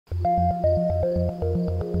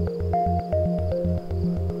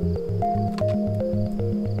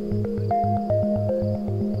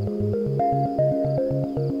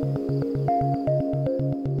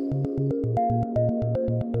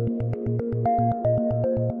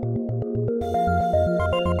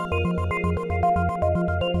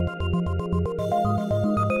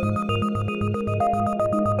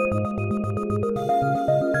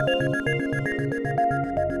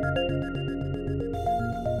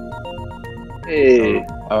Hey,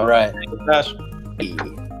 all right. Gosh.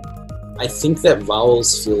 I think that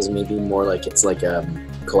Vowels feels maybe more like it's like a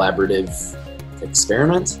collaborative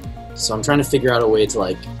experiment. So I'm trying to figure out a way to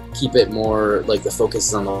like keep it more like the focus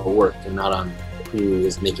is on the work and not on who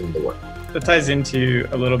is making the work. That ties into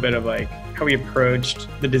a little bit of like how we approached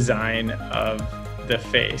the design of the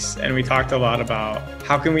face. And we talked a lot about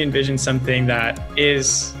how can we envision something that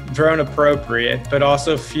is drone appropriate, but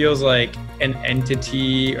also feels like an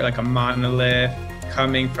entity or like a monolith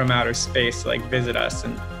coming from outer space to like visit us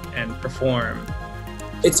and perform.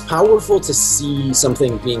 It's powerful to see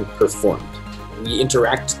something being performed. We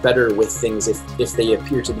interact better with things if they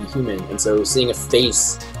appear to be human. And so seeing a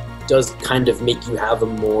face does kind of make you have a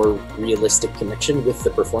more realistic connection with the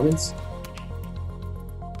performance.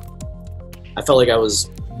 I felt like I was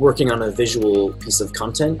working on a visual piece of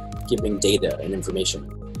content, giving data and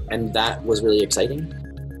information. And that was really exciting.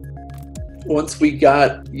 Once we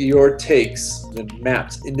got your takes and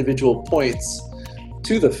mapped individual points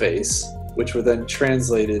to the face, which were then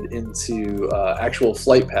translated into actual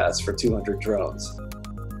flight paths for 200 drones.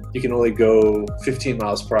 You can only go 15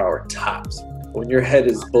 miles per hour tops. When your head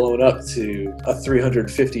is blown up to a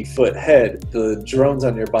 350-foot head, the drones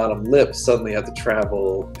on your bottom lip suddenly have to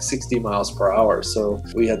travel 60 miles per hour. So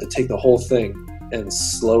we had to take the whole thing and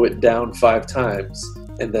slow it down 5 times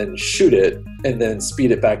and then shoot it and then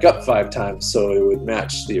speed it back up 5 times so it would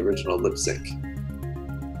match the original lip sync.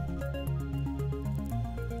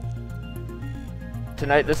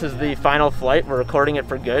 Tonight, this is the final flight. We're recording it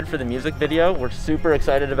for good for the music video. We're super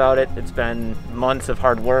excited about it. It's been months of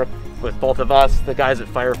hard work with both of us, the guys at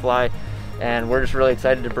Firefly, and we're just really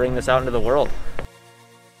excited to bring this out into the world.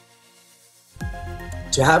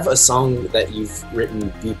 To have a song that you've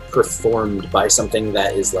written be performed by something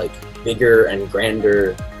that is like bigger and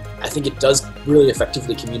grander, I think it does really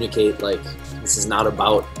effectively communicate like this is not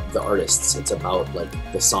about the artists, it's about like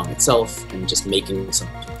the song itself and just making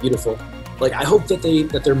something beautiful. Like, I hope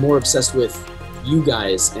that they're more obsessed with you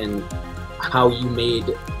guys and how you made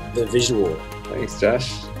the visual. Thanks,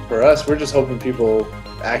 Josh. For us, we're just hoping people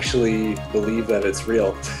actually believe that it's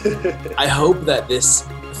real. I hope that this,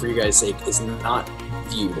 for you guys' sake, is not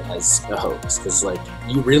viewed as a hoax, because like,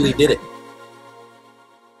 you really did it.